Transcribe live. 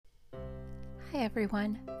Hi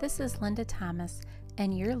everyone, this is Linda Thomas,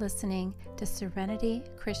 and you're listening to Serenity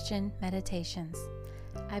Christian Meditations.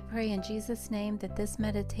 I pray in Jesus' name that this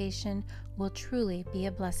meditation will truly be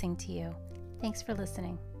a blessing to you. Thanks for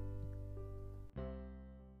listening.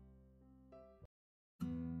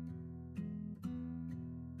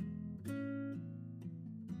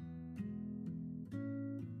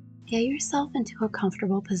 Get yourself into a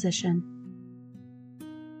comfortable position.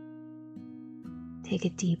 Take a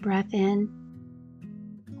deep breath in.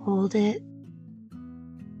 Hold it.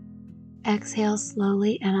 Exhale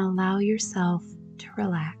slowly and allow yourself to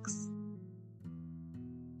relax.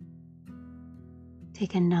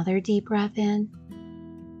 Take another deep breath in.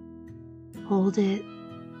 Hold it.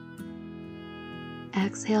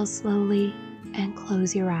 Exhale slowly and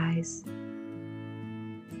close your eyes.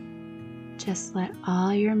 Just let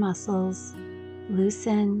all your muscles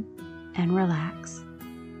loosen and relax.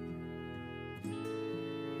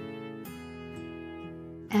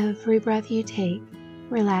 Every breath you take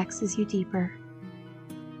relaxes you deeper.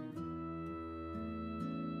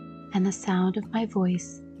 And the sound of my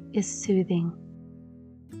voice is soothing.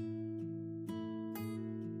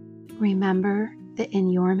 Remember that in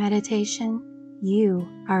your meditation, you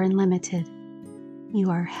are unlimited. You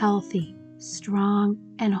are healthy, strong,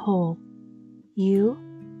 and whole. You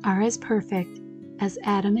are as perfect as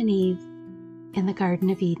Adam and Eve in the Garden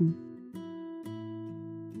of Eden.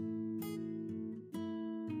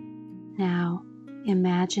 Now,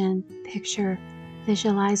 imagine, picture,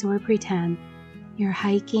 visualize, or pretend you're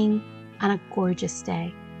hiking on a gorgeous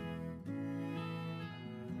day.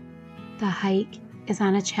 The hike is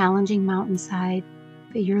on a challenging mountainside,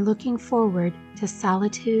 but you're looking forward to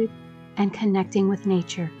solitude and connecting with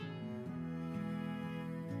nature.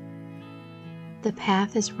 The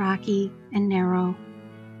path is rocky and narrow,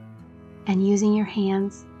 and using your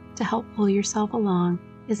hands to help pull yourself along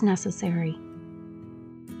is necessary.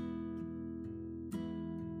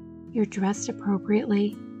 You're dressed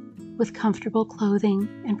appropriately with comfortable clothing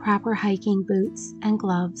and proper hiking boots and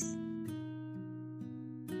gloves.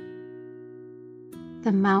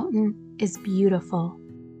 The mountain is beautiful,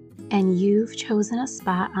 and you've chosen a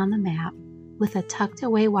spot on the map with a tucked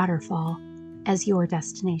away waterfall as your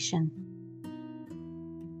destination.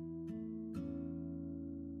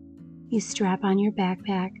 You strap on your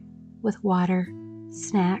backpack with water,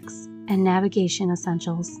 snacks, and navigation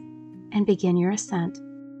essentials and begin your ascent.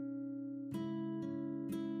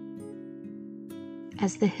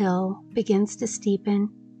 As the hill begins to steepen,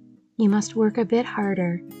 you must work a bit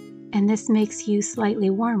harder, and this makes you slightly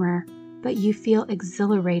warmer, but you feel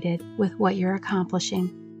exhilarated with what you're accomplishing.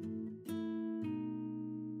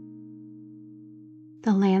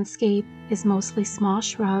 The landscape is mostly small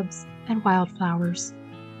shrubs and wildflowers,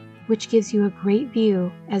 which gives you a great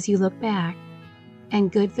view as you look back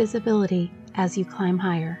and good visibility as you climb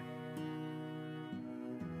higher.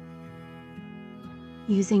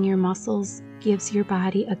 Using your muscles gives your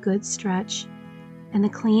body a good stretch, and the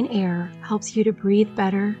clean air helps you to breathe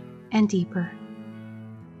better and deeper.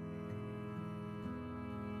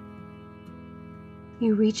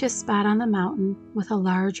 You reach a spot on the mountain with a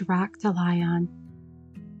large rock to lie on.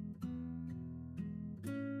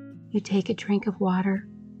 You take a drink of water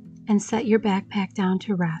and set your backpack down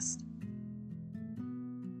to rest.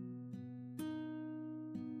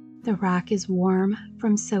 The rock is warm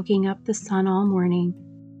from soaking up the sun all morning,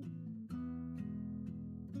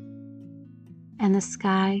 and the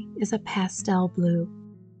sky is a pastel blue.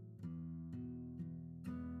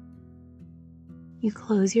 You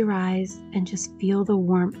close your eyes and just feel the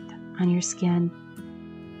warmth on your skin.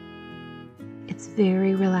 It's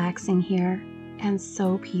very relaxing here and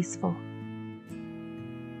so peaceful.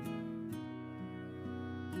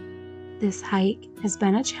 This hike has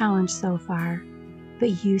been a challenge so far,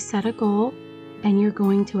 but you set a goal and you're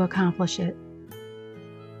going to accomplish it.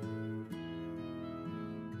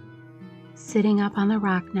 Sitting up on the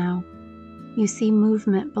rock now, you see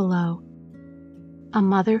movement below. A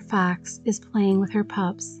mother fox is playing with her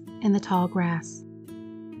pups in the tall grass.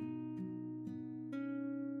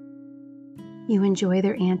 You enjoy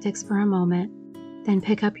their antics for a moment, then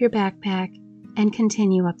pick up your backpack and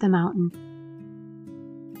continue up the mountain.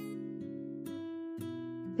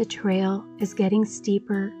 The trail is getting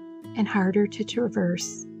steeper and harder to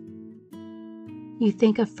traverse. You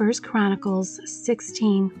think of 1 Chronicles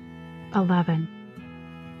 16:11.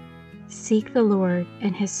 Seek the Lord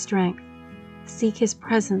and His strength. Seek His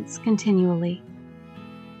presence continually.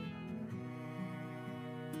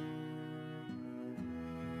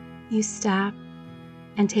 You stop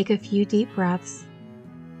and take a few deep breaths,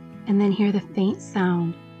 and then hear the faint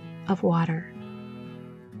sound of water.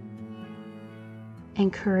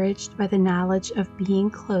 encouraged by the knowledge of being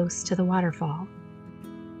close to the waterfall.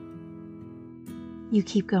 You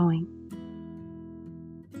keep going.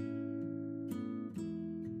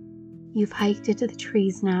 You've hiked into the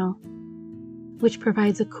trees now, which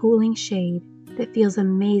provides a cooling shade that feels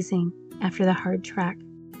amazing after the hard trek.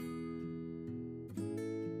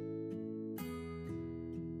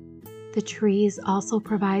 The trees also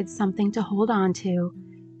provide something to hold on to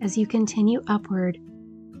as you continue upward,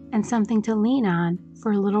 and something to lean on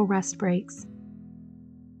for little rest breaks.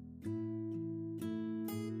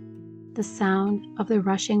 The sound of the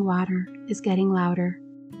rushing water is getting louder,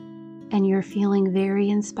 and you're feeling very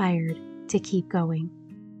inspired to keep going.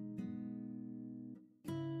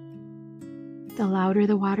 The louder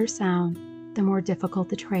the water sound, the more difficult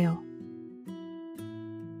the trail.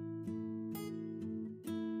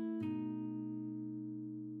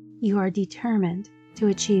 You are determined to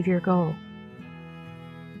achieve your goal.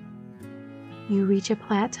 You reach a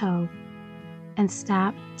plateau and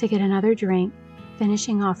stop to get another drink,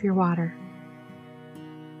 finishing off your water.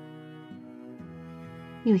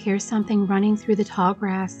 You hear something running through the tall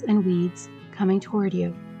grass and weeds coming toward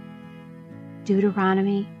you.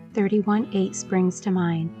 Deuteronomy 31:8 springs to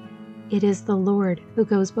mind. It is the Lord who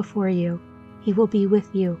goes before you. He will be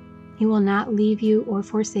with you. He will not leave you or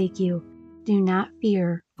forsake you. Do not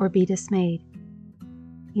fear or be dismayed.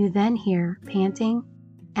 You then hear panting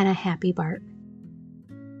and a happy bark.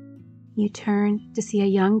 You turn to see a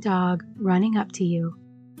young dog running up to you,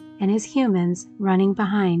 and his humans running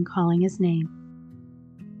behind calling his name.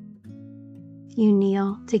 You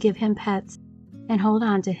kneel to give him pets and hold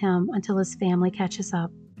on to him until his family catches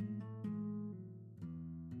up.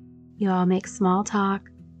 You all make small talk.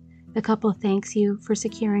 The couple thanks you for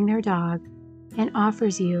securing their dog and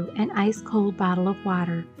offers you an ice-cold bottle of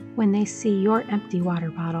water when they see your empty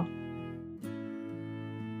water bottle.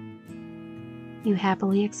 You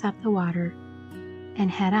happily accept the water and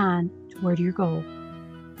head on toward your goal.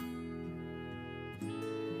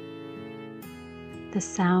 The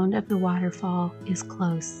sound of the waterfall is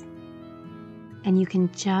close, and you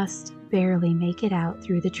can just barely make it out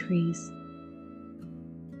through the trees.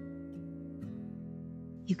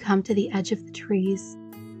 You come to the edge of the trees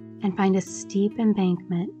and find a steep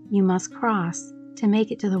embankment you must cross to make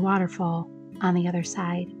it to the waterfall on the other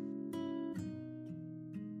side.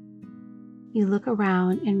 You look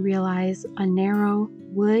around and realize a narrow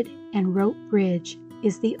wood and rope bridge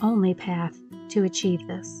is the only path to achieve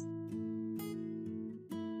this.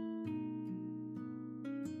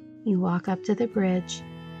 You walk up to the bridge,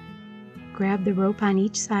 grab the rope on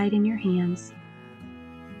each side in your hands,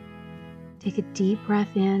 take a deep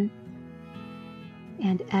breath in,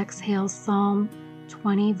 and exhale Psalm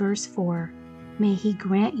 20 verse 4. May He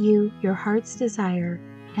grant you your heart's desire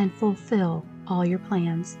and fulfill all your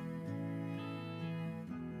plans.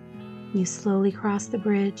 You slowly cross the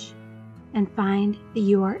bridge and find that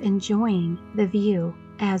you are enjoying the view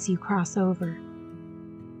as you cross over.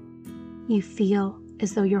 You feel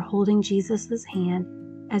as though you're holding Jesus' hand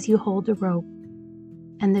as you hold the rope,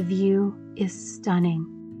 and the view is stunning.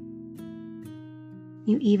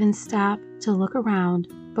 You even stop to look around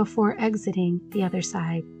before exiting the other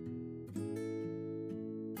side.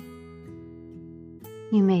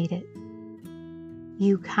 You made it.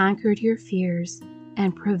 You conquered your fears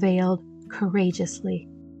and prevailed courageously.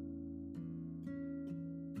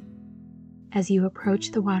 As you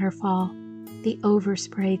approach the waterfall, the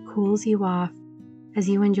overspray cools you off as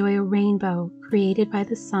you enjoy a rainbow created by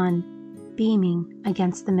the sun beaming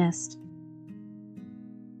against the mist.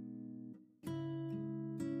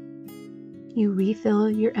 You refill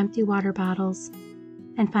your empty water bottles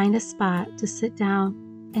and find a spot to sit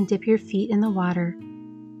down and dip your feet in the water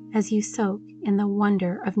as you soak in the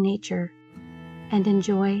wonder of nature and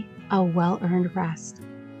enjoy a well-earned rest.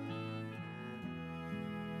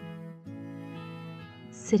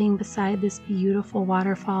 Sitting beside this beautiful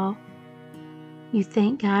waterfall, you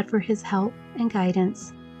thank God for His help and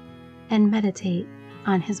guidance and meditate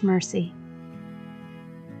on His mercy.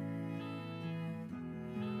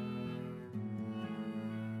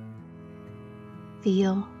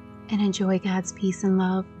 Feel and enjoy God's peace and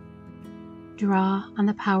love. Draw on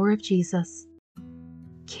the power of Jesus.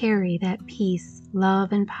 Carry that peace,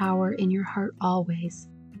 love, and power in your heart always.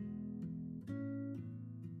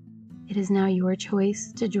 It is now your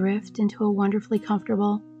choice to drift into a wonderfully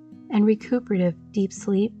comfortable and recuperative deep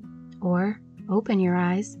sleep, or open your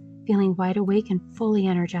eyes, feeling wide awake and fully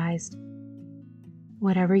energized.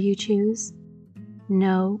 Whatever you choose,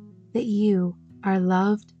 know that you are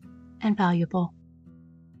loved and valuable.